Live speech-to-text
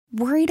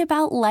Worried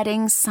about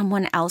letting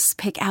someone else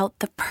pick out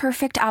the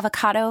perfect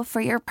avocado for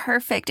your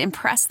perfect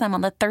impress them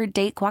on the third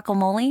date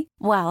guacamole?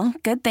 Well,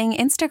 good thing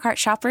Instacart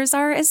shoppers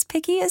are as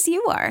picky as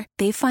you are.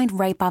 They find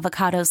ripe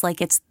avocados like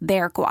it's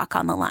their guac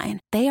on the line.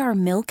 They are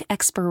milk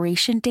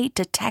expiration date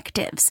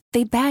detectives.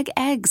 They bag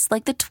eggs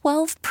like the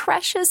 12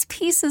 precious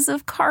pieces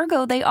of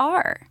cargo they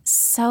are.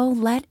 So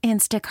let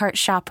Instacart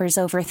shoppers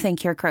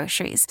overthink your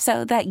groceries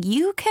so that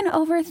you can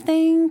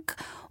overthink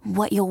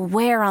what you'll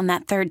wear on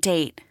that third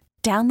date.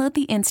 Download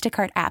the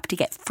Instacart app to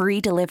get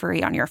free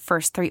delivery on your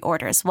first 3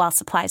 orders while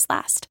supplies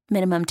last.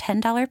 Minimum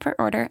 $10 per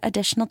order.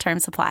 Additional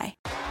terms apply.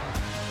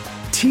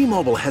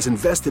 T-Mobile has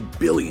invested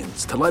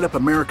billions to light up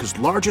America's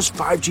largest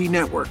 5G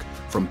network,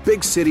 from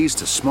big cities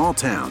to small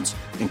towns,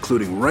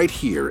 including right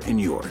here in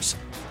yours.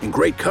 And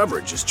great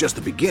coverage is just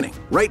the beginning.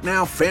 Right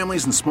now,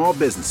 families and small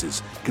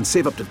businesses can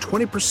save up to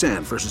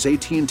 20% versus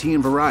AT&T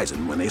and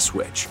Verizon when they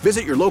switch.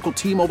 Visit your local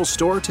T-Mobile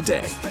store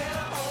today.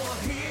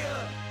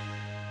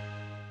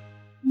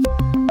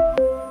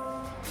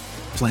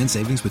 Plan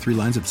savings with 3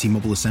 lines of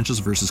T-Mobile Essentials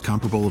versus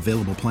comparable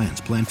available plans.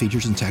 Plan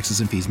features and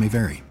taxes and fees may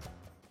vary.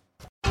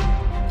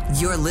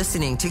 You're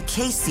listening to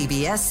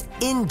KCBS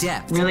In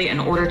Depth. Really, in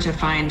order to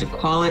find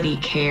quality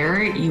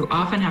care, you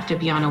often have to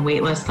be on a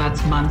wait list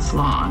that's months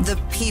long. The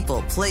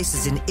people,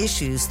 places, and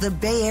issues the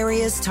Bay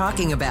Area is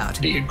talking about.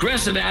 The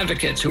aggressive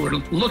advocates who were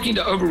looking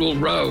to overrule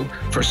Roe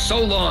for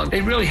so long,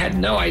 they really had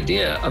no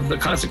idea of the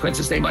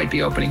consequences they might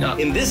be opening up.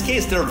 In this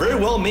case, there very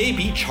well may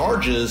be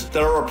charges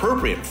that are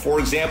appropriate. For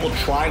example,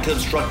 trying to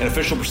obstruct an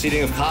official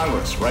proceeding of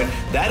Congress, right?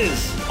 That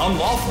is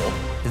unlawful.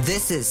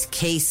 This is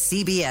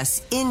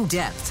KCBS In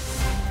Depth.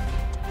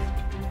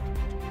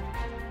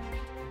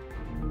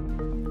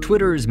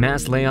 Twitter's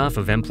mass layoff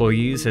of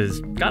employees has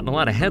gotten a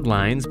lot of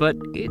headlines, but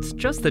it's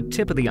just the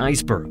tip of the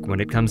iceberg when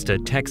it comes to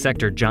tech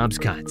sector jobs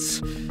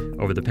cuts.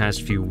 Over the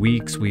past few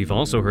weeks, we've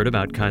also heard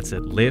about cuts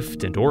at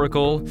Lyft and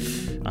Oracle,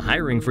 a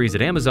hiring freeze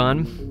at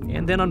Amazon,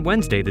 and then on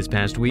Wednesday this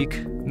past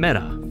week,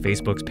 Meta,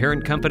 Facebook's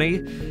parent company,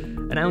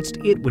 announced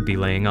it would be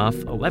laying off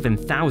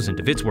 11,000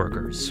 of its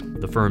workers,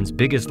 the firm's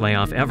biggest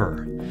layoff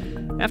ever.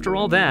 After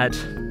all that,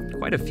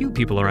 quite a few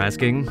people are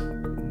asking,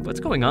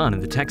 what's going on in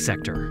the tech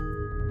sector?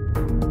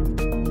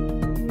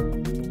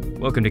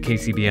 Welcome to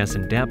KCBS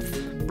In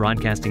Depth,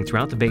 broadcasting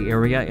throughout the Bay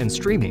Area and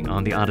streaming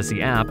on the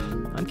Odyssey app.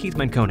 I'm Keith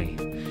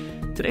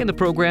Manconi. Today in the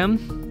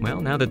program,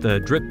 well, now that the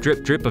drip,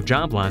 drip, drip of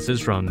job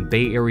losses from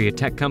Bay Area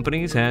tech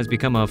companies has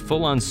become a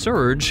full-on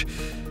surge,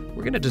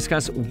 we're going to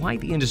discuss why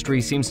the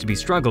industry seems to be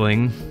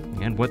struggling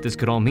and what this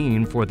could all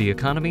mean for the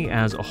economy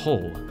as a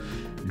whole.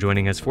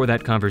 Joining us for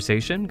that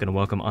conversation, going to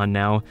welcome on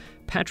now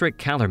Patrick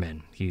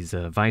Callerman. He's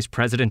a Vice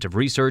President of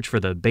Research for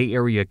the Bay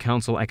Area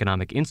Council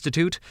Economic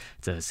Institute.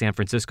 It's a San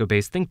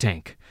Francisco-based think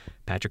tank.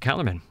 Patrick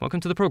Callerman, welcome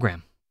to the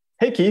program.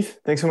 Hey, Keith.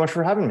 Thanks so much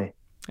for having me.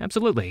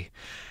 Absolutely.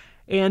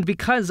 And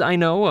because I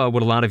know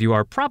what a lot of you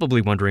are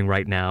probably wondering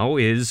right now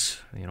is,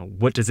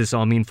 what does this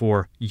all mean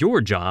for your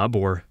job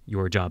or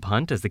your job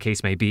hunt, as the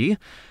case may be?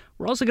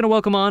 We're also going to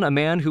welcome on a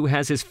man who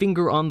has his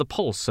finger on the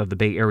pulse of the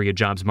Bay Area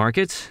jobs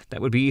market. That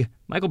would be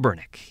Michael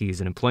Bernick.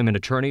 He's an employment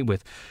attorney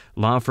with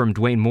law firm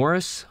Duane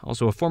Morris,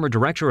 also a former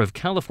director of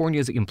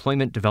California's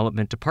Employment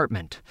Development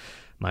Department.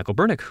 Michael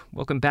Bernick,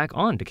 welcome back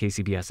on to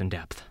KCBS In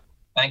Depth.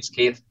 Thanks,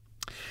 Keith.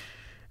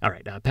 All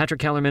right,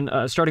 Patrick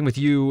Callerman, starting with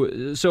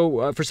you.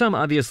 So for some,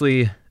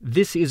 obviously,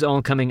 this is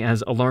all coming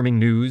as alarming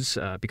news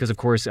because, of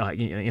course,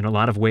 in a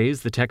lot of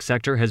ways, the tech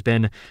sector has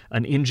been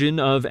an engine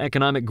of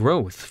economic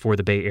growth for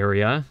the Bay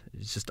Area.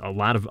 It's just a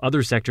lot of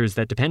other sectors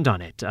that depend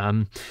on it.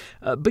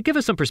 But give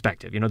us some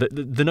perspective.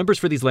 The numbers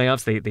for these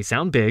layoffs, they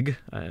sound big.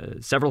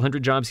 Several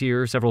hundred jobs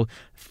here, several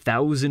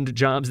thousand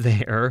jobs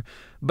there.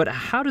 But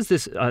how does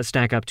this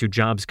stack up to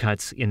jobs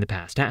cuts in the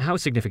past? How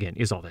significant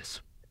is all this?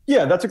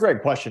 Yeah, that's a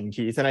great question,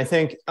 Keith. And I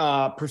think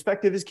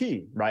perspective is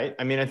key, right?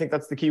 I mean, I think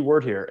that's the key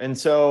word here. And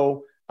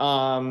so,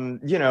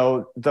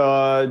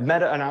 the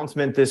Meta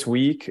announcement this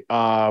week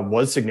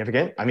was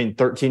significant. I mean,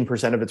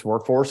 13% of its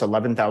workforce,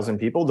 11,000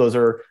 people. Those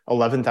are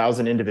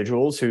 11,000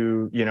 individuals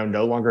who,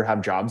 no longer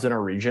have jobs in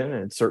our region.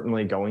 And it's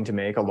certainly going to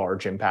make a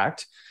large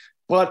impact.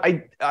 But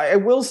I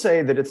will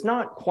say that it's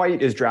not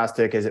quite as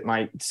drastic as it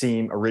might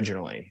seem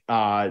originally.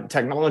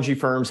 Technology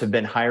firms have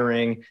been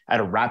hiring at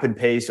a rapid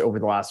pace over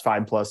the last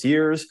 5+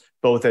 years,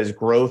 both as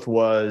growth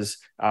was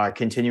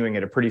continuing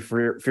at a pretty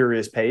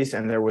furious pace,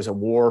 and there was a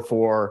war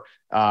for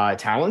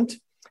talent.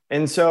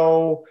 And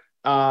so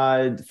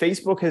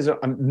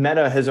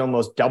Meta has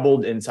almost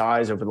doubled in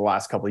size over the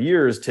last couple of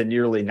years to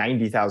nearly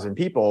 90,000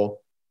 people.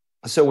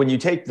 So when you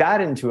take that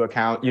into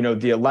account,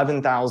 the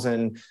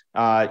 11,000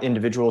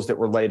 individuals that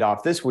were laid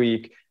off this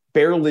week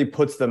barely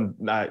puts them,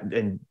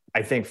 and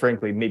I think,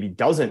 frankly, maybe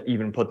doesn't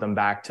even put them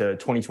back to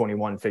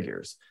 2021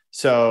 figures.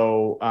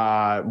 So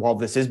while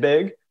this is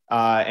big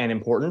and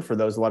important for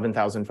those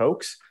 11,000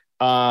 folks,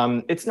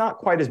 it's not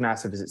quite as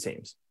massive as it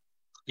seems.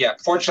 Yeah,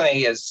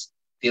 fortunately,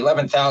 the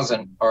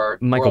 11,000 are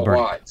Michael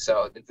worldwide, Bernick.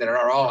 so they're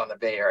not all in the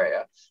Bay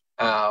Area.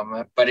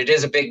 But it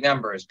is a big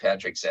number, as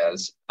Patrick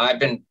says. I've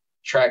been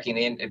I've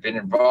been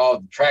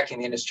involved tracking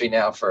the industry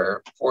now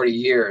for 40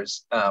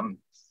 years.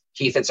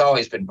 Keith, it's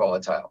always been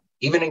volatile.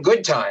 Even in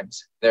good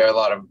times, there are a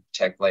lot of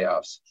tech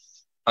layoffs.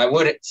 I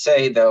would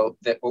say, though,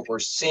 that what we're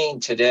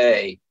seeing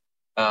today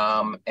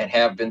and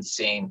have been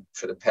seeing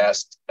for the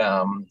past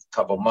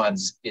couple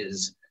months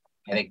is,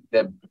 I think,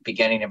 the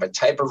beginning of a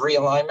type of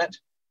realignment.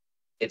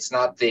 It's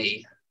not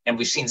and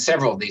we've seen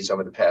several of these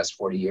over the past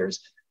 40 years.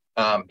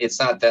 It's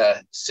not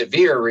the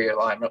severe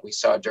realignment we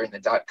saw during the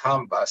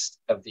dot-com bust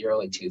of the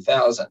early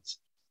 2000s,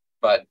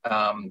 but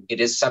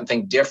it is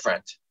something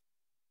different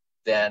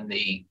than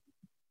the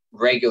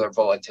regular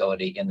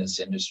volatility in this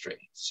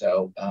industry.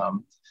 So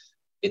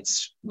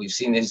we've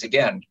seen these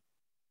again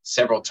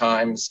several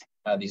times,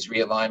 these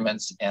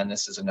realignments, and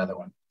this is another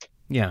one.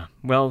 Yeah,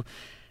 well,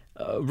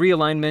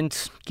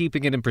 realignment,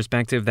 keeping it in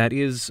perspective, that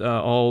is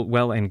all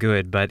well and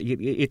good, but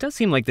it does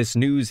seem like this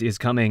news is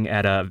coming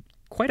at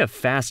quite a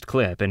fast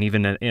clip, and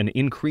even an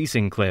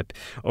increasing clip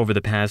over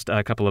the past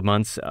couple of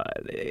months.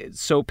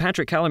 So,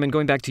 Patrick Kellerman,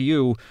 going back to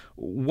you,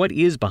 what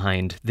is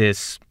behind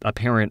this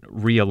apparent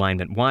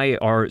realignment? Why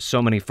are so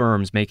many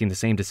firms making the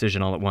same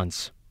decision all at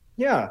once?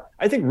 Yeah,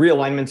 I think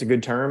realignment's a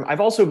good term.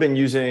 I've also been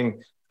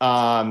using,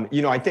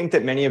 I think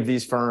that many of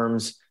these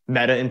firms,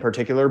 Meta in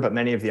particular, but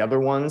many of the other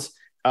ones,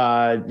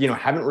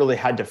 haven't really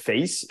had to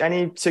face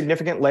any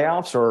significant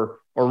layoffs or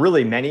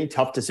really many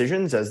tough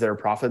decisions as their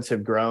profits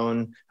have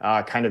grown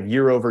kind of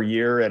year over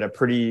year at a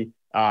pretty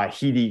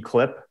heady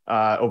clip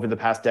over the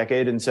past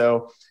decade. And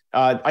so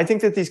I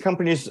think that these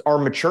companies are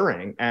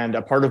maturing, and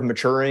a part of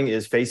maturing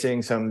is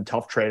facing some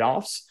tough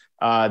trade-offs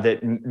that,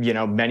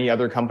 many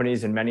other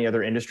companies and many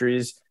other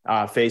industries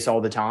face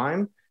all the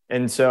time.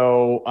 And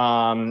so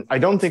I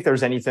don't think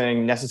there's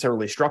anything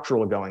necessarily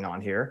structural going on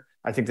here.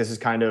 I think this is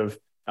kind of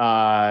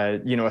a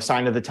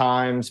sign of the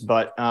times,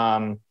 but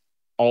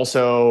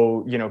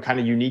also, kind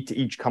of unique to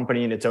each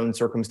company in its own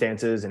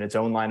circumstances and its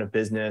own line of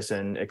business,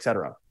 and et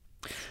cetera.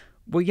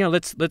 Well, yeah,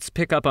 let's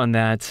pick up on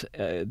that.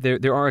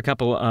 There are a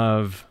couple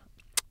of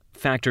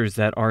factors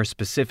that are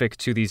specific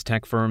to these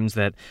tech firms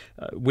that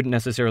wouldn't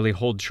necessarily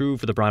hold true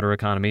for the broader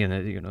economy.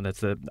 And,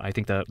 that's I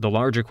think the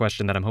larger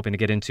question that I'm hoping to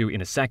get into in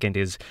a second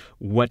is,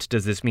 what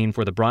does this mean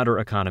for the broader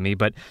economy?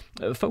 But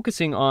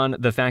focusing on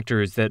the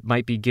factors that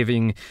might be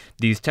giving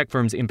these tech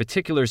firms in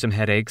particular some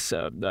headaches,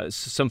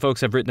 some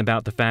folks have written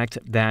about the fact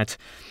that,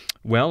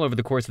 well, over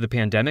the course of the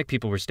pandemic,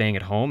 people were staying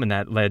at home, and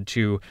that led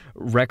to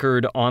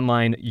record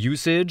online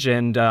usage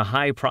and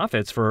high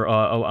profits for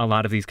a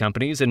lot of these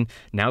companies. And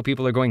now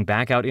people are going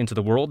back out into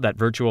the world. That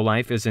virtual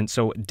life isn't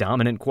so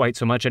dominant quite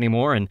so much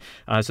anymore. And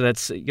so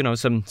that's,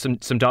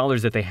 some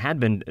dollars that they had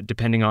been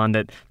depending on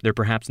that they're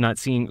perhaps not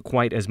seeing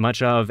quite as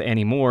much of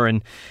anymore.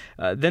 And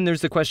then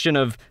there's the question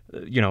of,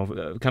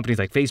 companies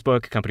like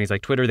Facebook, companies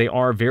like Twitter, they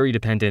are very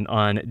dependent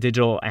on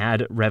digital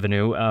ad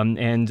revenue.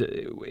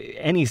 And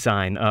any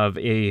sign of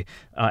a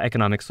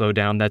economic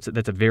slowdown,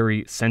 that's a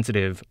very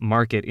sensitive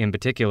market in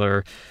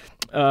particular.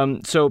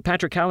 So,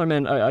 Patrick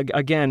Kellerman,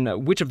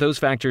 again, which of those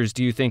factors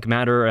do you think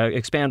matter?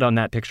 Expand on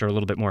that picture a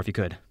little bit more, if you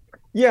could.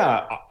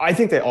 Yeah, I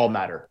think they all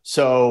matter.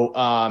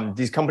 So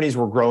these companies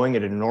were growing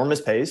at an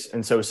enormous pace,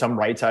 and so some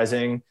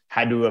right-sizing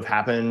had to have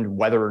happened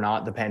whether or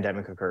not the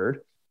pandemic occurred.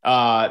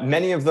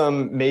 Many of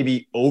them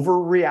maybe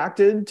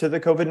overreacted to the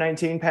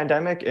COVID-19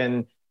 pandemic,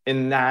 and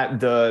in that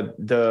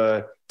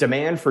the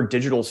demand for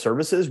digital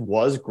services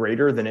was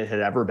greater than it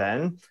had ever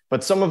been,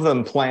 but some of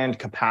them planned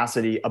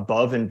capacity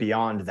above and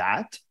beyond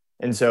that.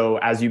 And so,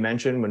 as you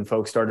mentioned, when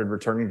folks started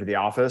returning to the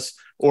office,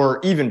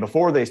 or even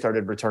before they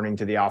started returning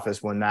to the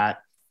office, when that,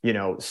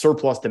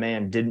 surplus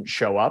demand didn't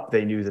show up,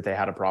 they knew that they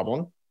had a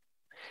problem.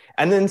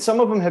 And then some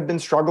of them have been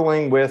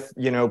struggling with,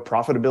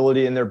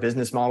 profitability in their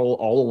business model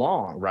all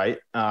along, right?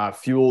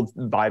 Fueled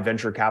by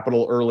venture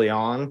capital early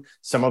on.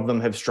 Some of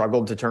them have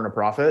struggled to turn a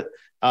profit.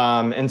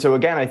 And so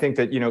again, I think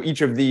that,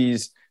 each of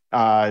these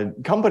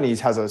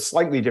companies has a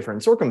slightly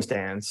different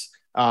circumstance,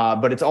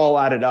 but it's all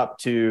added up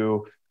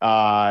to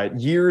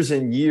years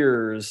and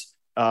years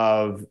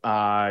of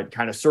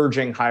kind of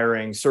surging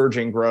hiring,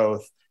 surging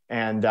growth.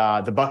 And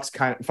the buck's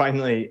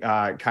finally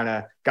got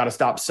to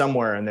stop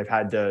somewhere, and they've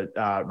had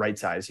to right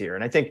size here.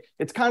 And I think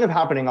it's kind of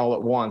happening all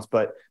at once,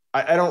 but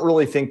I don't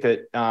really think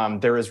that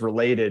they're as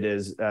related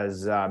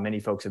as many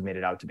folks have made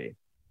it out to be.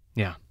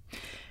 Yeah.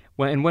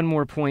 Well, and one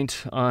more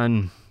point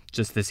on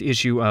just this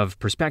issue of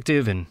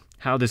perspective and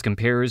how this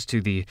compares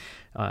to the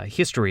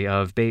history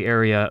of Bay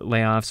Area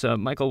layoffs.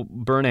 Michael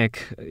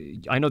Burnick,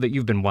 I know that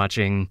you've been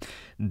watching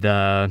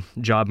the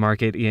job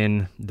market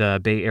in the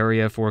Bay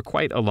Area for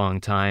quite a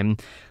long time.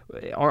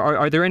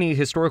 Are there any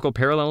historical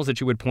parallels that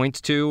you would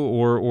point to,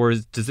 or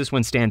does this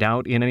one stand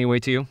out in any way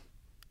to you?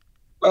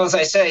 Well, as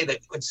I say, that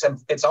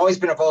it's always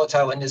been a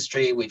volatile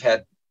industry. We've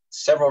had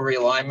several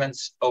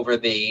realignments over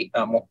the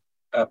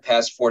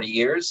past 40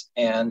 years,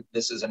 and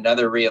this is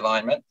another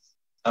realignment.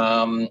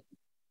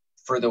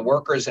 For the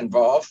workers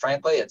involved,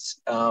 frankly,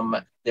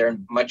 they're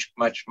in much,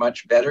 much,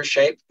 much better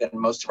shape than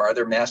most of our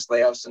other mass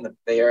layoffs in the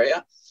Bay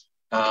Area.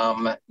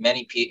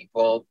 Many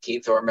people,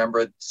 Keith, will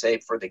remember, say,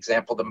 for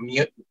example,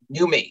 the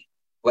NUMMI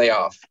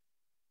layoff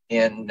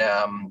in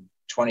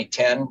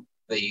 2010,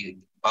 the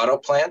auto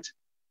plant,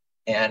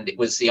 and it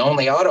was the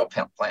only auto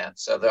plant.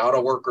 So the auto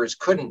workers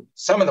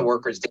some of the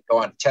workers did go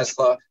on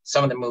Tesla,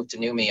 some of them moved to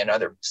NUMMI in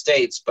other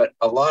states, but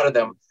a lot of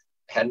them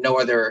had no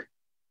other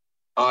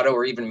auto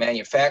or even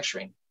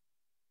manufacturing.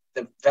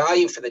 The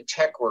value for the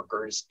tech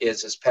workers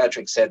is, as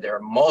Patrick said, there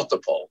are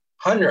multiple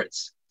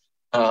hundreds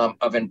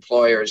of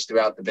employers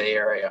throughout the Bay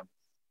Area,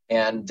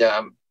 and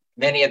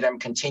many of them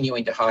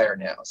continuing to hire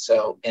now.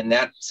 So in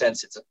that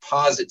sense, it's a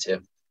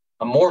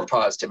more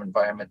positive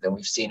environment than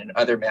we've seen in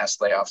other mass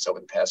layoffs over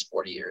the past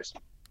 40 years.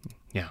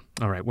 Yeah.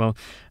 All right. Well,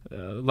 a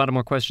lot of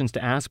more questions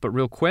to ask, but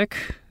real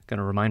quick, going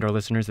to remind our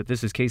listeners that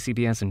this is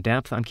KCBS In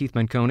Depth. I'm Keith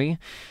Menconi.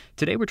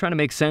 Today, we're trying to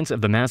make sense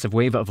of the massive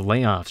wave of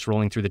layoffs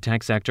rolling through the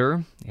tech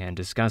sector and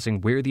discussing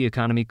where the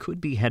economy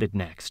could be headed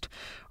next.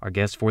 Our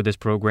guest for this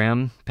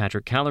program,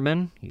 Patrick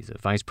Kellerman. He's a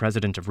vice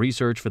president of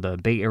research for the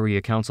Bay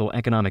Area Council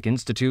Economic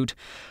Institute.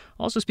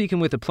 Also speaking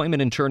with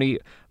employment attorney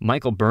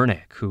Michael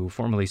Bernick, who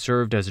formerly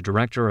served as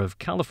director of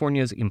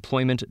California's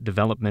Employment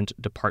Development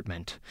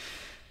Department.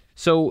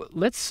 So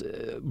let's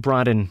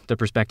broaden the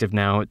perspective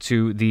now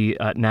to the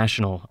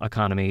national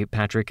economy.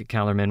 Patrick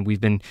Kellerman, we've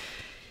been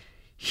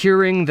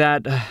hearing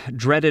that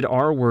dreaded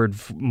R word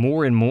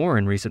more and more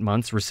in recent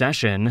months,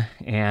 recession,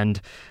 and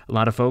a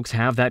lot of folks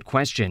have that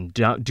question.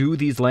 Do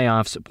these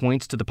layoffs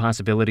point to the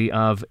possibility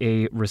of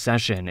a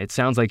recession? It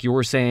sounds like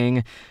you're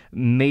saying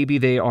maybe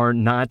they are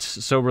not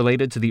so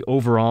related to the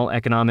overall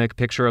economic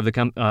picture of the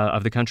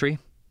country?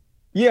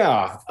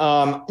 Yeah.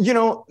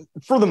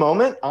 For the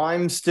moment,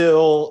 I'm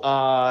still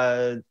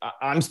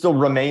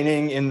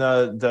remaining in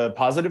the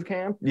positive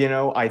camp.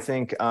 I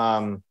think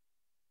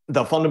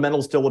the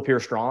fundamentals still appear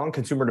strong.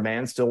 Consumer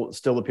demand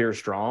still appears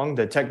strong.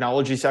 The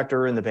technology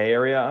sector in the Bay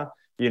Area,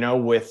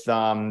 with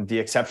the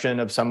exception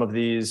of some of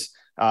these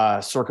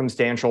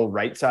circumstantial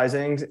right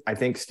sizings, I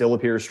think still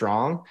appears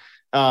strong.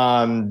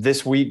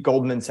 This week,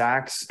 Goldman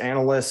Sachs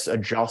analysts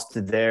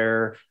adjusted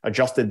their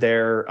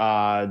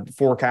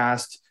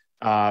forecast.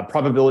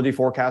 Probability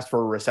forecast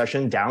for a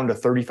recession down to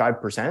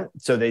 35%.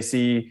 So they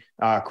see,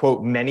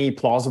 quote, many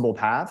plausible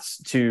paths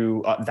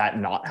to that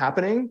not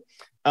happening.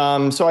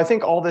 So I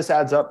think all this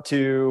adds up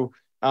to,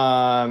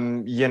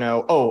 and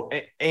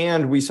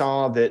we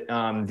saw that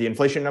the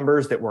inflation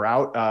numbers that were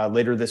out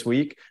later this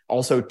week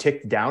also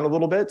ticked down a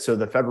little bit. So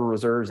the Federal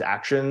Reserve's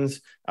actions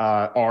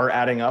are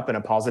adding up in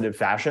a positive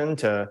fashion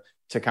to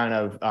kind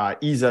of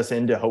ease us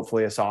into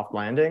hopefully a soft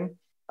landing.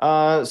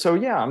 I'm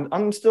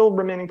still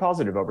remaining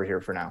positive over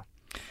here for now.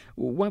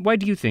 Why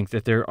do you think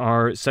that there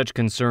are such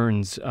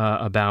concerns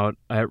about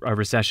a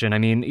recession? I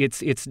mean,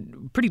 it's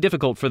pretty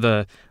difficult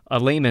for a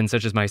layman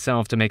such as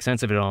myself to make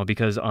sense of it all,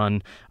 because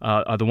on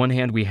the one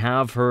hand, we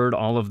have heard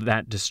all of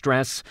that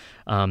distress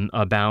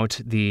about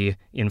the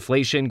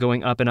inflation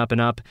going up and up and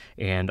up,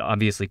 and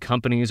obviously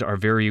companies are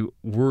very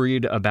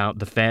worried about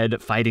the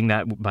Fed fighting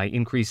that by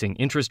increasing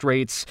interest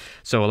rates,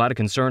 so a lot of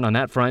concern on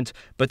that front.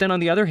 But then on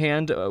the other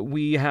hand,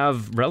 we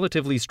have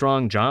relatively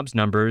strong jobs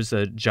numbers,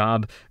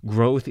 job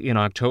growth in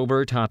October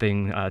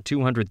topping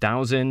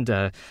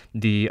 200,000,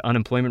 the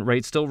unemployment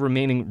rate still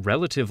remaining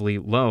relatively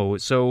low.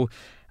 So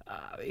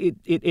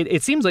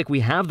it seems like we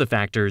have the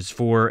factors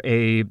for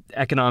a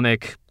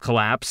economic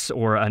collapse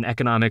or an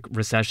economic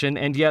recession,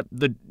 and yet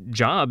the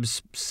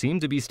jobs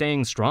seem to be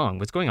staying strong.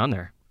 What's going on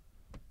there?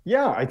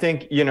 Yeah, I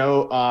think,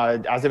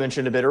 as I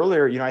mentioned a bit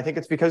earlier, I think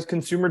it's because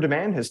consumer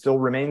demand has still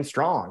remained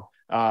strong.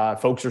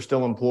 Folks are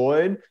still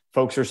employed.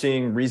 Folks are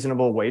seeing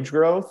reasonable wage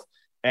growth.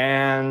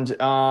 And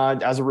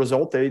as a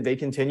result, they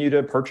continue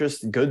to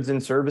purchase goods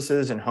and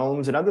services and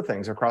homes and other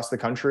things across the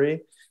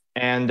country.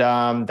 And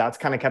that's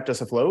kind of kept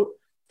us afloat.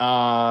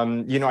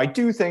 I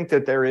do think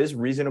that there is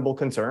reasonable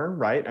concern,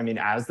 right? I mean,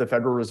 as the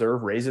Federal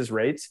Reserve raises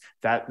rates,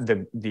 that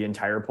the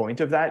entire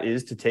point of that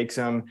is to take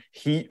some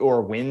heat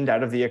or wind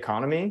out of the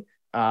economy,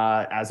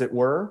 as it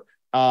were.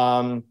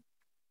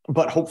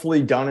 But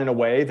hopefully done in a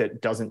way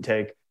that doesn't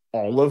take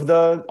all of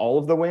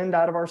the wind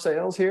out of our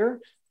sails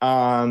here.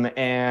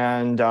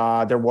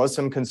 There was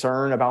some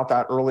concern about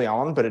that early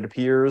on, but it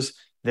appears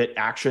that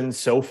actions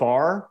so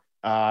far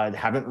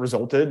haven't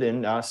resulted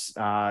in us,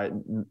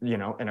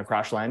 in a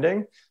crash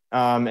landing.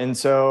 I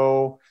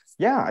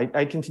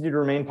continue to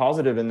remain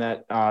positive in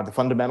that the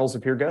fundamentals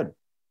appear good.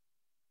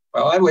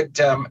 Well, I would,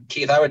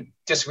 Keith, I would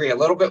disagree a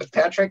little bit with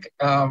Patrick.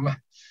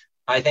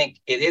 I think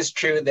it is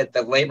true that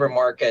the labor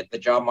market, the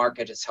job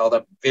market has held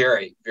up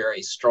very,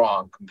 very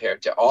strong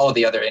compared to all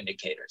the other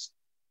indicators.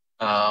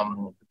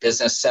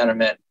 Business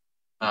sentiment,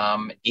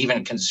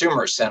 even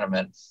consumer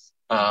sentiment,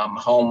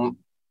 home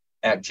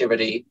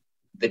activity.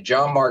 The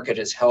job market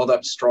has held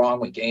up strong.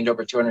 We gained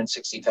over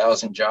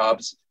 260,000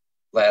 jobs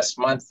last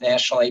month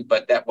nationally,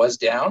 but that was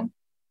down.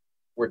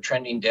 We're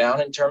trending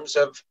down in terms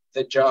of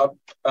the job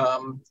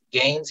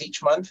gains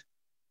each month,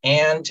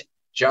 and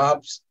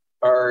jobs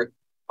are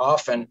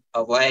often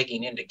a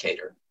lagging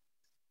indicator.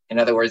 In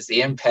other words,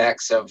 the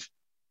impacts of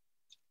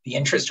the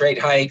interest rate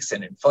hikes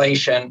and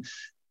inflation,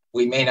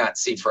 we may not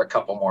see for a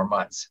couple more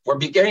months. We're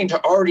beginning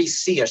to already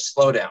see a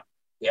slowdown.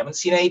 We haven't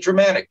seen any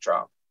dramatic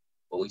drop,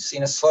 but we've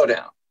seen a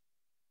slowdown.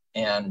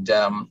 And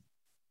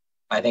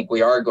I think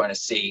we are going to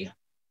see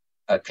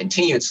a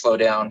continued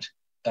slowdown,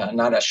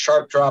 not a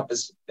sharp drop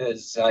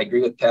as I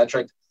agree with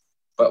Patrick,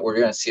 but we're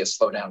going to see a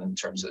slowdown in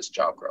terms of this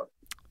job growth.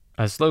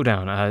 A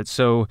slowdown.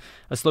 So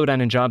a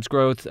slowdown in jobs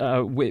growth.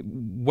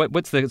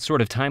 What's the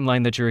sort of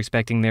timeline that you're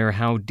expecting there?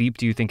 How deep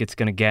do you think it's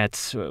going to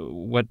get?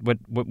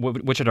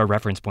 What should our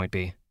reference point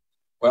be?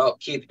 Well,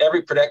 Keith,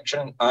 every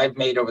prediction I've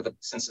made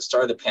since the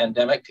start of the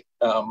pandemic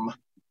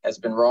has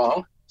been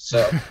wrong.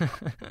 So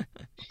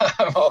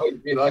I'm always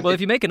reluctant. Well,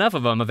 if you make enough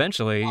of them,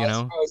 eventually, I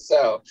suppose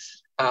so.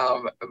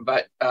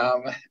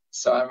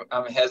 So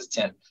I'm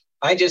hesitant.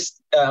 I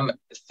just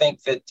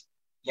think that,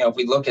 if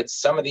we look at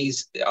some of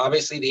these,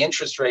 obviously the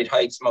interest rate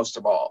hikes most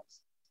of all,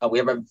 we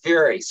have a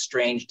very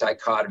strange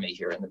dichotomy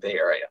here in the Bay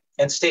Area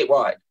and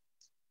statewide.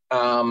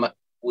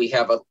 We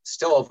have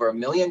still over 1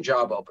 million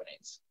job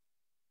openings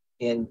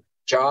in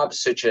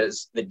jobs such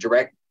as the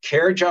direct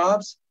care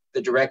jobs,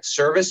 the direct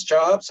service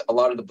jobs, a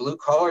lot of the blue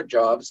collar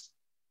jobs.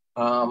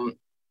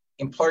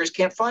 Employers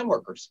can't find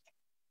workers.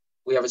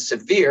 We have a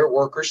severe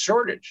worker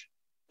shortage.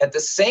 At the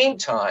same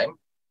time,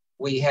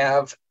 we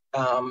have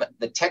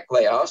the tech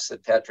layoffs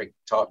that Patrick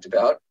talked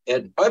about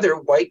and other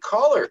white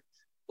collar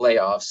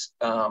layoffs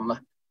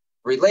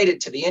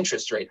related to the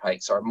interest rate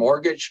hikes. Our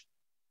mortgage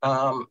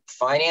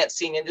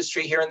financing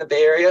industry here in the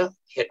Bay Area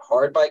hit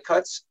hard by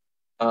cuts.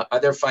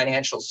 Other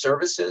financial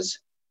services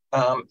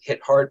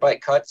hit hard by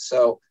cuts.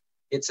 So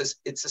it's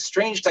a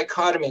strange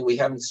dichotomy we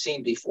haven't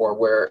seen before,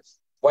 where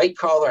white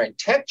collar and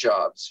tech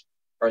jobs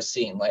are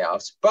seeing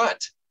layoffs,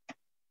 but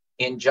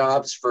in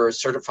jobs for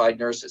certified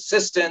nurse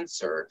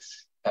assistants or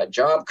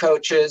job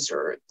coaches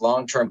or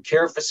long-term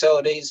care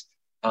facilities,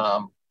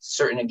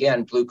 certain,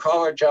 again,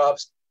 blue-collar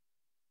jobs,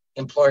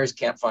 employers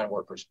can't find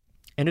workers.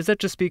 And does that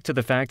just speak to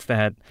the fact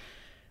that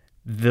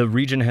the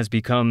region has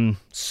become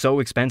so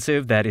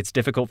expensive that it's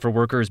difficult for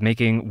workers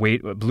making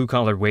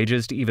blue-collar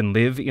wages to even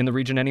live in the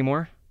region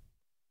anymore?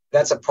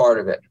 That's a part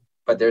of it,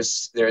 but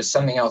there's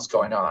something else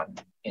going on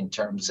in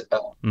terms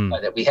of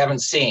that we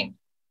haven't seen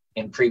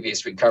in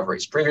previous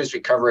recoveries. Previous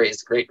recoveries,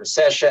 the Great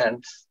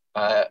Recession,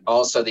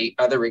 also the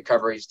other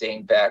recoveries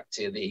dating back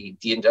to the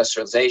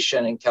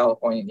deindustrialization in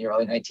California in the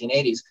early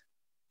 1980s.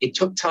 It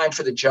took time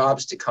for the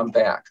jobs to come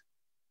back.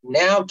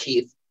 Now,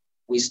 Keith,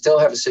 we still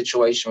have a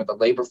situation with the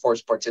labor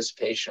force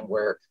participation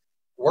where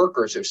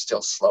workers are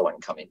still slow in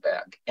coming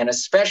back. And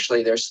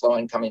especially they're slow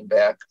in coming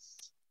back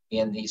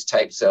in these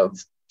types of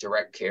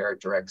direct care,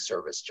 direct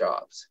service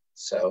jobs.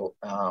 So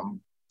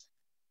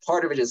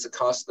part of it is the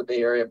cost of the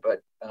Bay Area,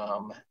 but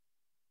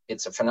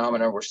it's a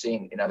phenomenon we're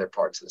seeing in other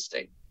parts of the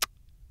state.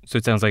 So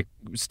it sounds like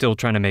still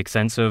trying to make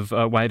sense of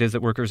why it is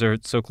that workers are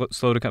so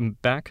slow to come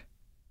back?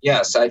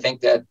 Yes, I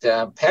think that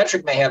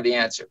Patrick may have the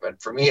answer,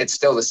 but for me, it's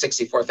still the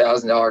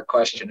 $64,000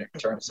 question in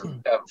terms of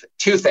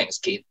two things,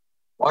 Keith.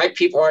 Why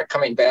people aren't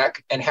coming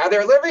back and how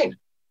they're living.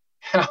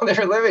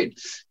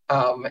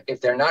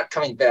 If they're not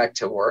coming back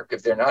to work,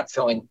 if they're not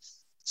filling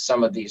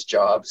some of these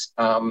jobs,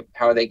 how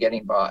are they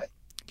getting by?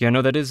 Yeah,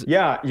 no, that is.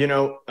 Yeah,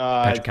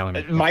 Patrick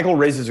Kellerman. Michael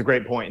raises a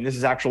great point. And this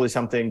is actually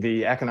something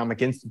the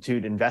Economic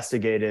Institute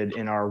investigated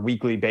in our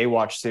weekly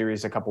Baywatch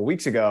series a couple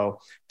weeks ago.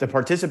 The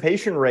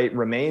participation rate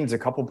remains a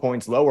couple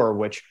points lower,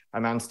 which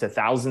amounts to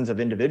thousands of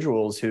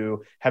individuals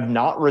who have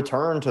not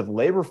returned to the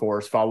labor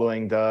force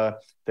following the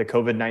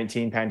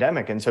COVID-19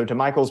 pandemic. And so to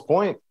Michael's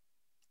point,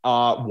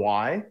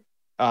 why?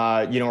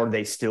 Are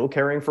they still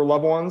caring for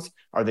loved ones?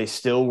 Are they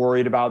still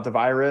worried about the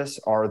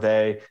virus? Are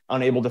they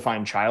unable to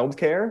find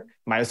childcare?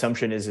 My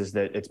assumption is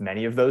that it's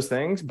many of those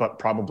things, but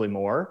probably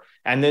more.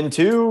 And then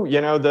two,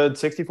 the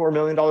 $64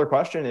 million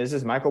question is,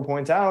 as Michael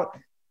points out,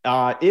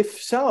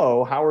 if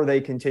so, how are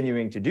they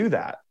continuing to do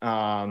that?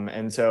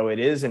 And so it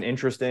is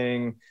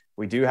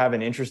we do have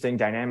an interesting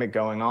dynamic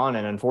going on.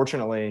 And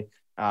unfortunately,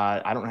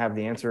 I don't have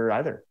the answer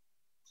either.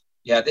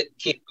 Yeah,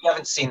 we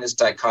haven't seen this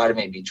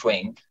dichotomy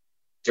between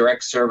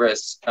direct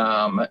service,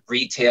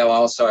 retail,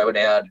 also I would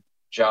add,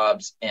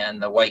 jobs,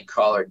 and the white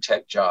collar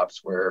tech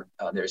jobs, where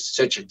there's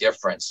such a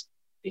difference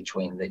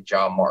between the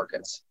job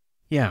markets.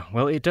 Yeah,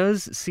 well, it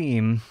does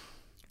seem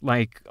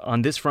like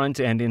on this front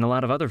and in a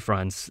lot of other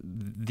fronts,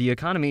 the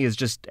economy is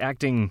just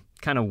acting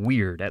kind of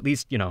weird, at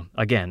least,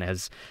 again,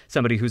 as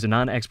somebody who's a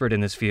non-expert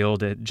in this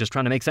field, just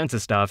trying to make sense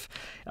of stuff.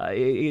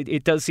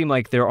 It does seem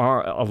like there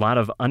are a lot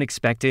of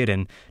unexpected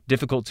and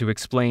difficult to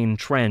explain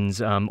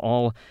trends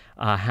all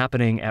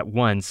happening at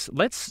once.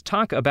 Let's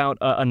talk about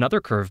another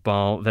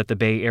curveball that the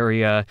Bay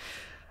Area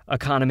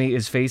economy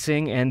is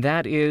facing, and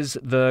that is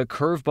the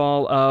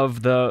curveball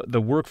of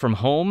the work from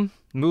home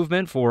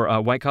movement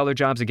for white-collar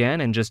jobs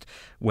again. And just,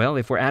 well,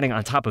 if we're adding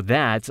on top of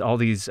that all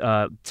these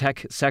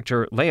tech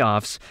sector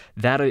layoffs,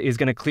 that is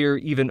going to clear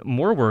even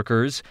more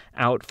workers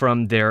out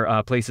from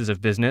their places of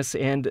business.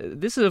 And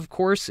this, of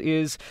course,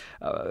 is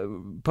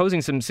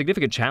posing some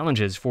significant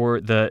challenges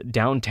for the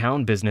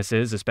downtown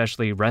businesses,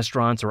 especially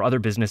restaurants or other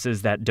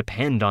businesses that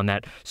depend on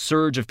that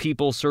surge of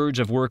people, surge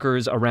of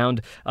workers around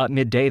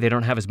midday. They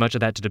don't have as much of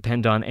that to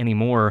depend on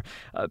anymore.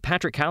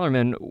 Patrick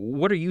Kellerman,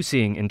 what are you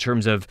seeing in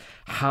terms of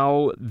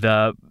how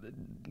the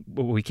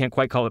we can't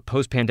quite call it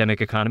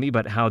post-pandemic economy,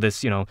 but how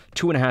this,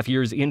 2.5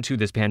 years into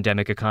this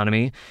pandemic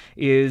economy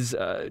is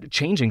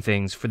changing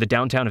things for the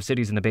downtown of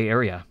cities in the Bay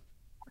Area.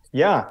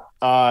 Yeah,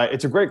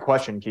 it's a great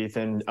question, Keith.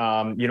 And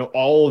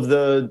all of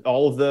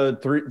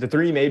the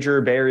three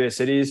major Bay Area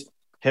cities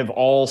have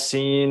all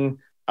seen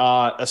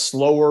a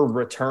slower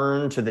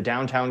return to the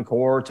downtown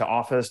core, to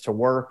office, to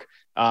work,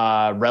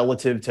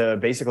 relative to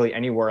basically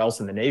anywhere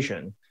else in the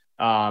nation.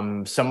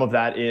 Some of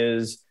that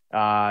is,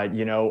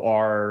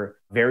 our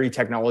very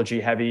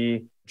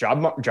technology-heavy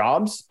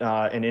jobs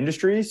and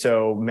industry.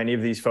 So many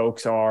of these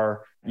folks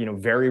are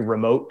very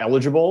remote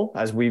eligible,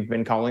 as we've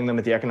been calling them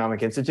at the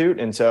Economic Institute.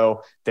 And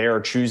so they are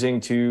choosing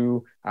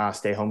to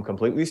stay home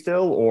completely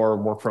still or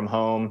work from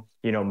home,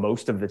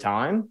 most of the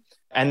time.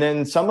 And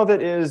then some of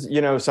it is,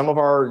 some of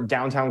our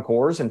downtown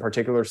cores, in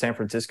particular, San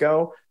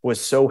Francisco, was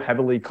so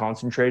heavily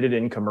concentrated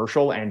in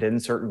commercial and in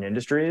certain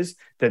industries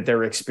that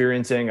they're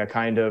experiencing a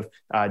kind of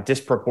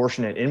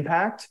disproportionate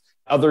impact.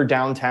 Other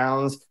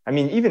downtowns,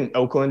 even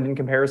Oakland in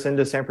comparison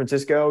to San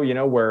Francisco,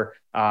 where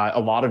a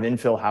lot of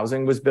infill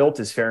housing was built,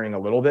 is faring a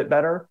little bit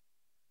better.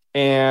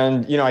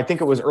 And, I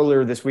think it was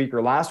earlier this week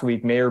or last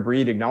week, Mayor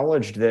Breed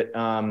acknowledged that,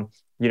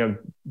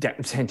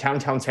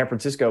 downtown San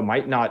Francisco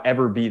might not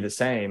ever be the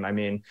same.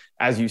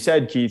 As you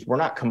said, Keith, we're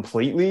not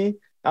completely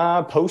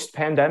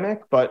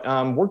post-pandemic, but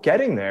we're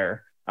getting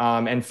there.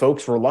 And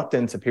folks'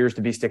 reluctance appears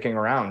to be sticking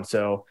around.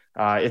 So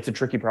it's a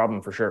tricky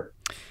problem for sure.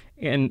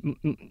 And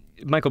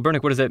Michael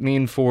Bernick, what does that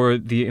mean for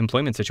the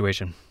employment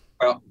situation?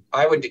 Well,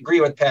 I would agree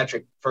with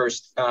Patrick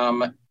first.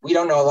 We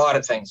don't know a lot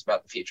of things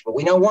about the future, but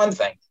we know one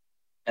thing,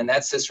 and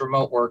that's this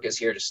remote work is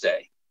here to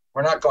stay.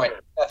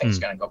 Nothing's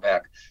going to go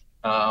back.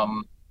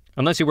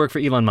 Unless you work for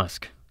Elon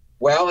Musk.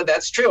 Well,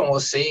 that's true. And we'll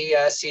see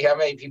how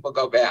many people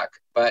go back.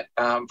 But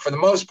for the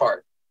most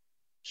part,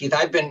 Keith,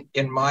 I've been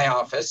in my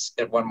office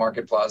at One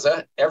Market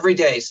Plaza every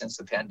day since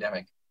the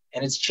pandemic.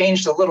 And it's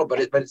changed a little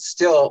bit, but it's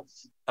still,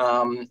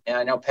 and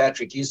I know,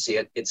 Patrick, you see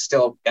it, it's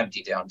still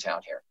empty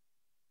downtown here.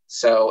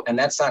 So, and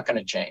that's not going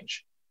to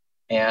change.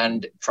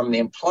 And from the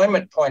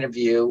employment point of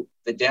view,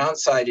 the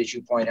downside, as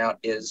you point out,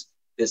 is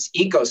this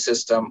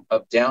ecosystem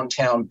of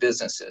downtown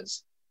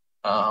businesses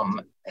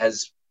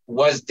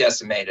was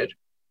decimated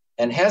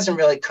and hasn't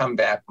really come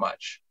back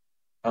much.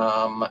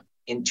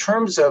 In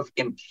terms of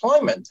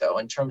employment, though,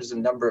 in terms of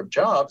number of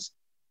jobs,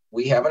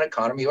 we have an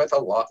economy with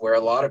where a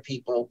lot of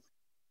people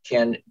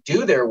can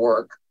do their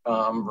work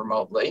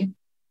remotely.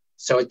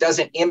 So it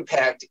doesn't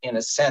impact, in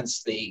a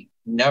sense, the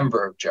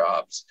number of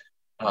jobs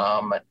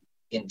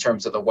in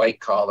terms of the white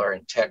collar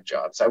and tech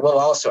jobs. I will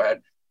also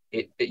add,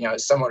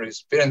 as someone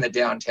who's been in the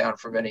downtown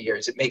for many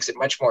years, it makes it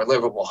much more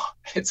livable.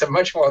 It's a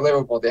much more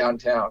livable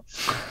downtown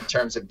in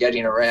terms of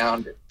getting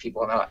around,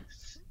 people not,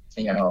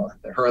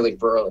 the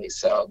hurly-burly.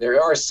 So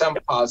there are some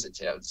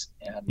positives,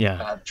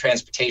 and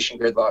transportation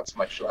gridlock's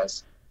much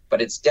less.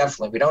 But it's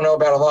definitely, we don't know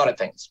about a lot of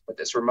things, but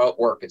this remote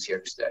work is here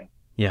to stay.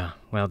 Yeah,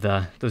 well,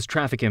 those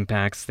traffic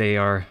impacts, they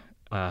were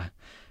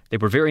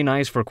very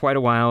nice for quite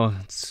a while.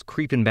 It's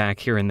creeping back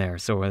here and there,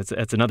 so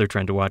that's another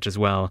trend to watch as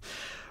well.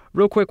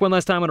 Real quick, one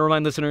last time, I want to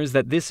remind listeners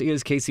that this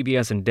is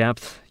KCBS In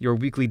Depth, your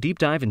weekly deep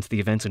dive into the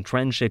events and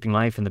trends shaping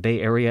life in the Bay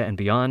Area and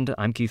beyond.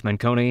 I'm Keith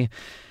Manconi.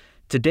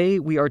 Today,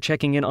 we are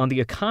checking in on the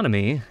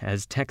economy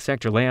as tech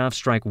sector layoffs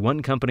strike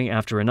one company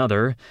after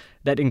another.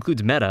 That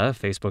includes Meta,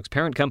 Facebook's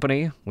parent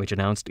company, which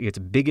announced its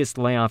biggest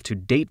layoff to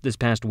date this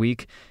past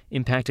week,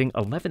 impacting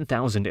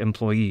 11,000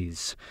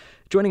 employees.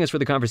 Joining us for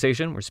the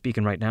conversation, we're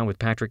speaking right now with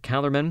Patrick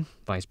Callerman,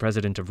 Vice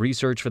President of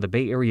Research for the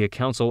Bay Area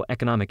Council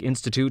Economic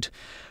Institute.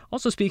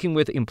 Also speaking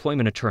with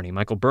employment attorney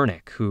Michael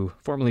Bernick, who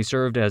formerly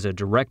served as a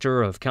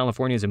director of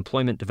California's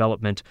Employment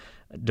Development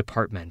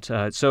Department.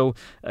 So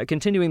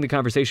continuing the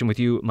conversation with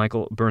you,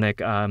 Michael Bernick,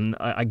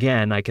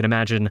 again, I can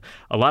imagine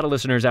a lot of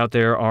listeners out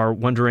there are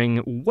wondering,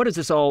 what does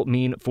this all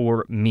mean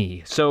for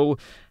me? So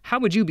how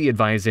would you be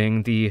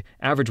advising the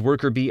average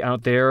worker bee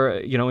out there,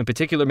 in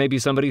particular, maybe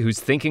somebody who's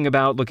thinking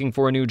about looking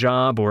for a new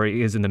job or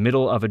is in the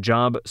middle of a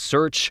job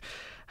search?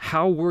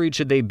 How worried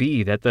should they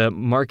be that the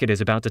market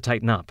is about to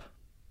tighten up?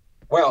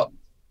 Well,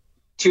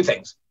 two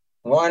things.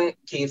 One,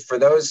 Keith, for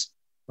those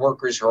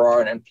workers who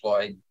are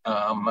unemployed,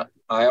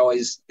 I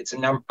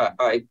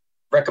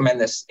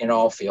recommend this in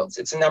all fields.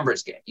 It's a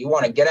numbers game. You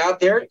want to get out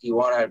there.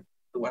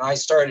 When I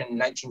started in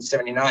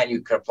 1979,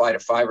 you could apply to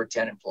 5 or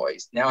 10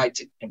 employees. Now I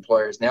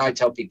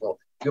tell people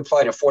you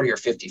apply to 40 or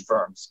 50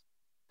 firms.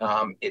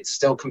 It's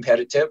still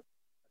competitive,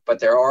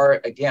 but there's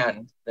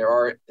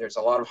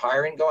a lot of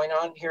hiring going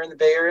on here in the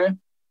Bay Area,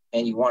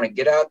 and you want to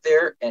get out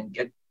there and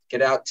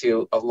get out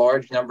to a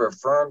large number of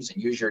firms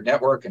and use your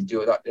network and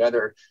do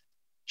other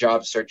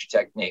job search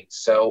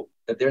techniques. So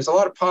there's a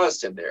lot of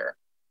positive there,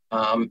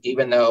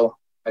 even though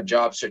a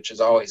job search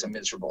is always a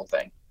miserable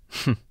thing.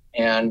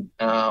 And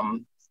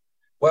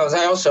well, as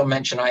I also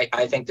mentioned,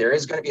 I think there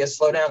is going to be a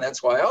slowdown.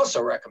 That's why I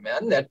also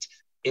recommend that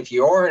if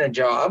you are in a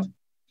job,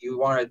 you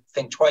want to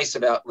think twice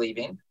about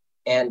leaving.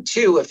 And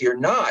 2, if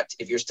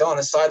you're still on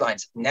the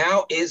sidelines,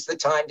 now is the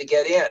time to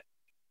get in.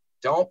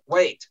 Don't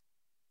wait.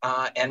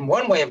 And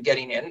one way of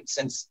getting in,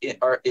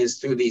 is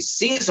through these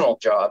seasonal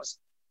jobs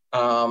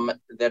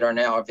that are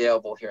now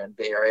available here in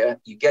the Bay Area.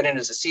 You get in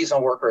as a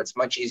seasonal worker, it's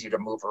much easier to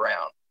move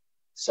around.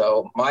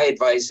 So my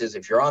advice is,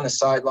 if you're on the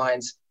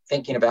sidelines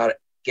thinking about it,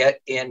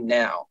 get in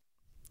now.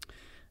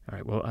 All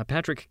right. Well,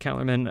 Patrick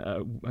Kellerman,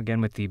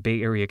 again with the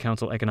Bay Area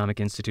Council Economic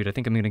Institute, I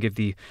think I'm going to give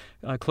the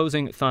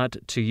closing thought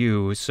to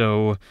you.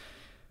 So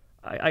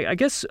I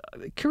guess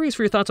curious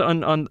for your thoughts on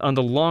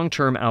the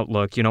long-term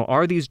outlook.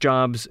 Are these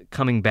jobs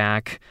coming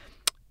back?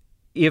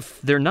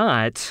 If they're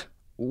not,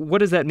 what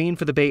does that mean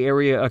for the Bay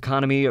Area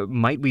economy?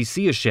 Might we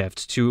see a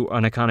shift to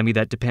an economy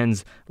that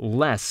depends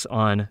less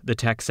on the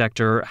tech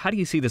sector? How do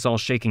you see this all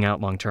shaking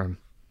out long-term?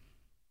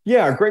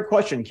 Yeah, great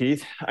question,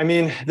 Keith. I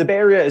mean, the Bay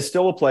Area is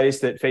still a place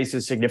that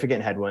faces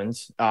significant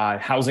headwinds: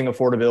 housing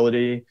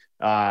affordability,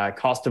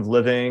 cost of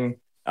living,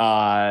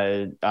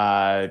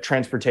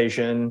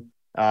 transportation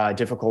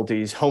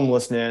difficulties,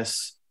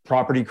 homelessness,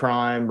 property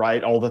crime,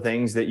 right? All the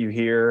things that you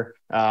hear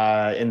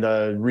in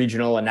the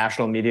regional and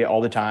national media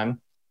all the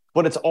time.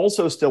 But it's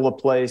also still a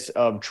place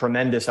of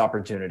tremendous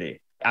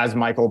opportunity. As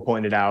Michael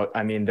pointed out,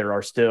 I mean, there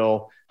are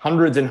still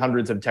hundreds and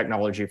hundreds of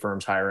technology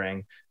firms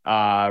hiring,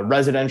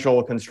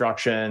 residential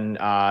construction,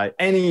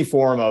 any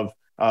form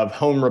of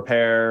home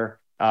repair,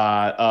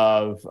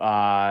 a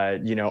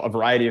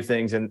variety of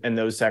things in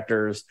those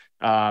sectors.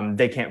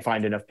 They can't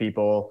find enough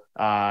people.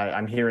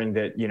 I'm hearing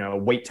that,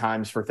 wait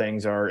times for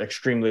things are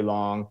extremely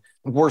long.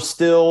 We're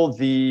still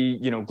the,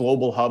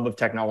 global hub of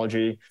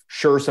technology.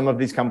 Sure, some of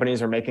these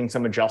companies are making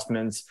some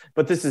adjustments,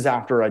 but this is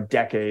after a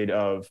decade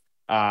of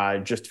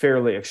just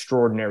fairly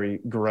extraordinary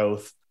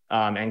growth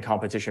and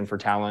competition for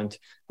talent.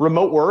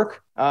 Remote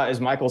work,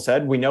 as Michael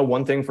said, we know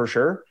one thing for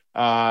sure.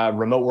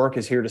 Remote work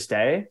is here to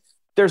stay.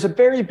 There's a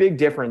very big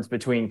difference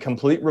between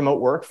complete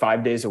remote work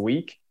 5 days a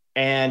week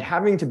and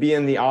having to be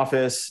in the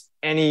office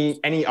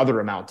any other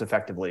amount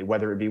effectively,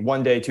 whether it be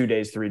 1 day, 2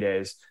 days, 3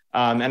 days.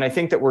 And I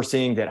think that we're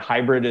seeing that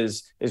hybrid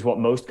is what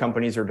most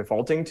companies are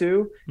defaulting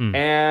to.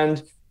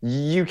 And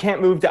you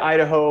can't move to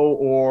Idaho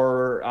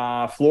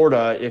or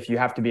Florida if you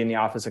have to be in the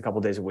office a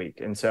couple days a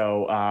week. And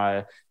so,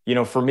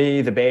 for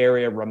me, the Bay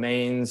Area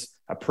remains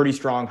a pretty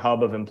strong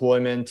hub of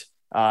employment.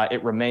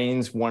 It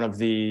remains one of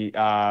the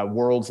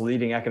world's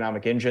leading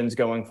economic engines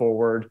going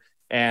forward.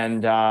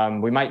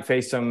 And we might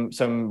face some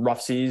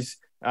rough seas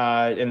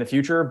in the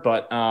future,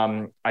 but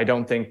I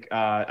don't think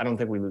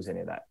we lose any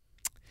of that.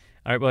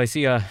 All right. Well, I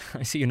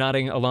see you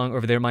nodding along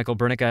over there, Michael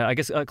Bernick. I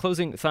guess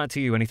closing thought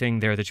to you. Anything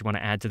there that you want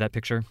to add to that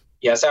picture?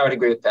 Yes, I would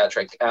agree with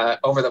Patrick.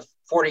 Over the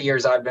 40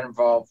 years I've been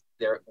involved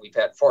there, we've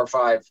had 4 or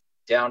 5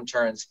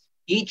 downturns.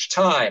 Each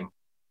time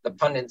the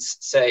pundits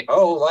say,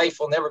 "Oh, life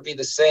will never be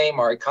the same.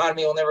 Our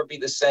economy will never be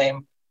the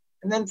same,"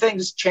 and then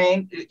things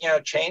change,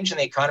 and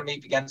the economy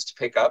begins to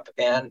pick up,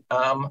 and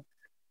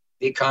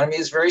the economy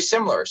is very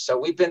similar. So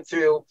we've been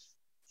through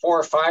 4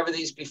 or 5 of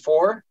these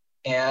before,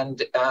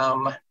 and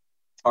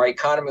our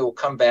economy will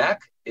come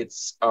back.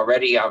 It's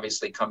already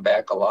obviously come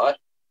back a lot.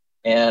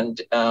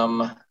 And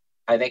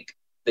I think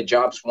the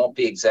jobs won't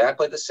be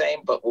exactly the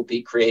same, but we'll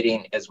be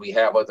creating, as we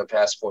have over the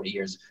past 40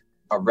 years,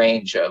 a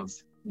range of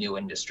new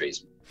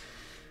industries.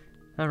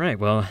 All right.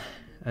 Well,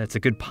 it's a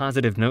good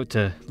positive note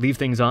to leave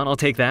things on. I'll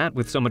take that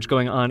with so much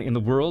going on in the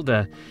world.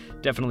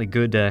 Definitely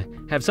good to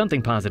have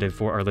something positive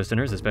for our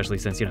listeners, especially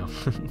since,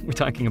 we're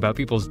talking about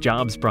people's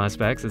jobs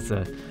prospects. It's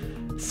a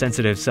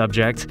sensitive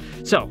subject.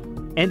 So,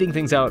 ending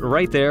things out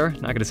right there,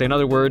 not going to say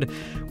another word,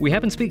 we have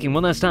been speaking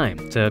one last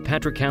time to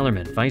Patrick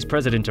Kellerman, Vice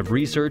President of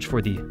Research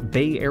for the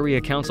Bay Area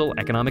Council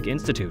Economic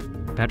Institute.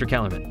 Patrick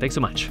Kellerman, thanks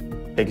so much.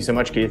 Thank you so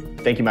much, Keith.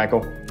 Thank you,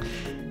 Michael.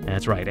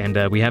 That's right.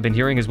 And we have been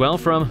hearing as well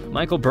from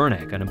Michael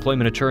Bernick, an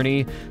employment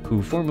attorney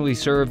who formerly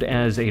served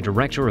as a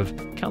director of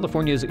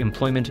California's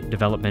Employment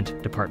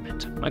Development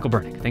Department. Michael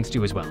Bernick, thanks to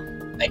you as well.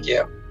 Thank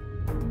you.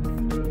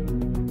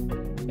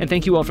 And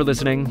thank you all for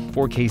listening.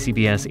 For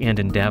KCBS and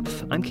In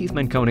Depth, I'm Keith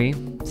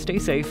Menconi. Stay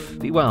safe,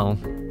 be well.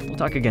 We'll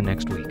talk again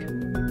next week.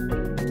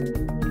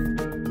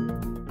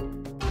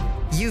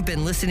 You've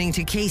been listening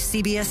to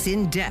KCBS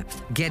In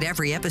Depth. Get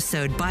every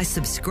episode by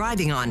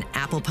subscribing on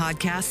Apple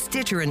Podcasts,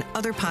 Stitcher, and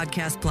other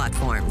podcast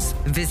platforms.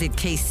 Visit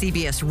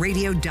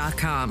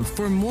kcbsradio.com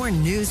for more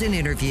news and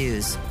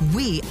interviews.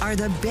 We are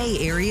the Bay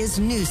Area's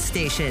news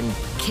station,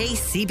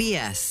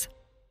 KCBS.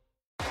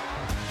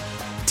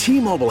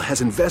 T-Mobile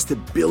has invested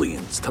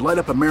billions to light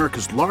up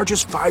America's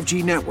largest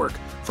 5G network,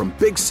 from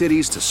big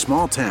cities to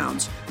small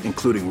towns,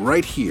 including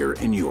right here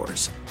in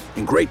yours.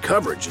 And great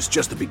coverage is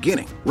just the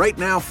beginning. Right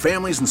now,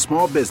 families and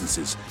small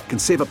businesses can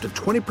save up to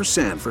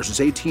 20% versus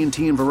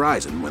AT&T and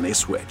Verizon when they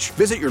switch.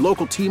 Visit your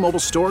local T-Mobile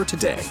store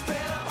today.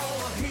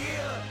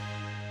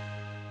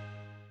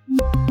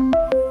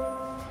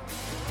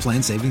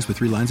 Plan savings with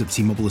 3 lines of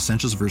T-Mobile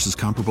Essentials versus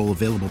comparable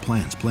available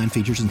plans. Plan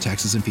features and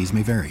taxes and fees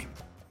may vary.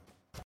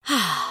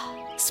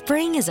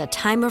 Spring is a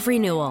time of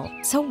renewal,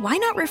 so why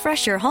not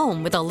refresh your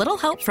home with a little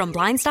help from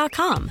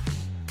Blinds.com?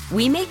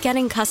 We make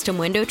getting custom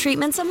window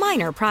treatments a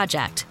minor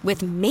project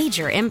with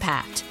major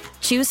impact.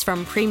 Choose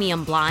from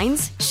premium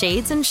blinds,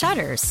 shades, and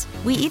shutters.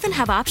 We even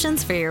have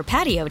options for your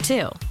patio,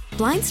 too.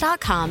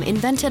 Blinds.com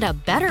invented a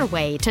better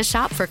way to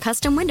shop for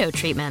custom window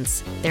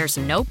treatments. There's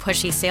no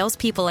pushy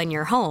salespeople in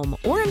your home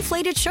or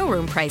inflated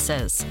showroom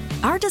prices.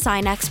 Our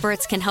design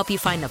experts can help you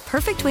find the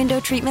perfect window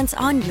treatments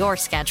on your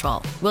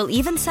schedule. We'll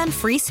even send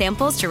free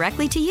samples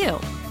directly to you.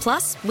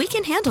 Plus, we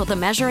can handle the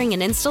measuring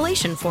and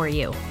installation for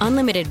you.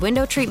 Unlimited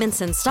window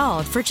treatments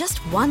installed for just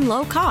one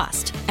low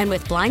cost. And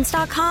with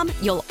Blinds.com,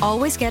 you'll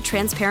always get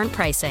transparent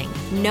pricing.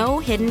 No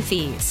hidden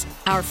fees.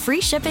 Our free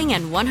shipping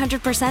and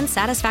 100%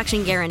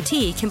 satisfaction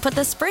guarantee can put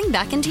the spring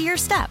back into your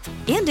step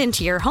and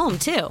into your home,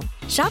 too.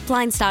 Shop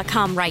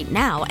Blinds.com right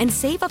now and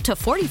save up to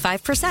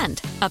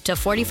 45%. Up to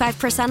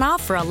 45%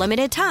 off for a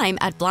limited time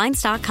at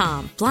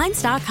Blinds.com.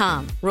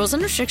 Blinds.com. Rules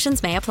and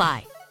restrictions may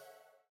apply.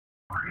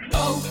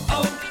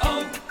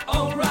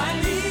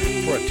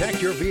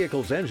 Protect your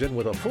vehicle's engine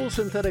with a full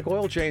synthetic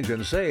oil change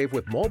and save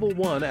with Mobil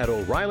 1 at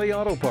O'Reilly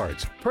Auto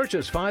Parts.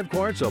 Purchase 5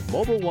 quarts of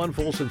Mobil 1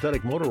 full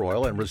synthetic motor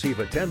oil and receive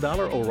a $10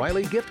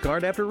 O'Reilly gift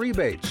card after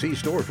rebate. See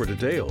store for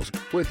details.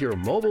 With your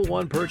Mobil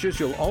 1 purchase,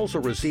 you'll also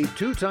receive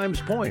 2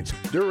 times points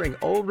during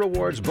O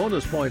Rewards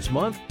Bonus Points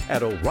Month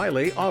at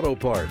O'Reilly Auto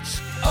Parts.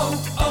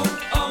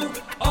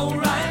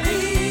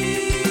 O'Reilly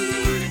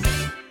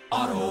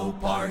Auto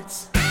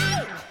Parts.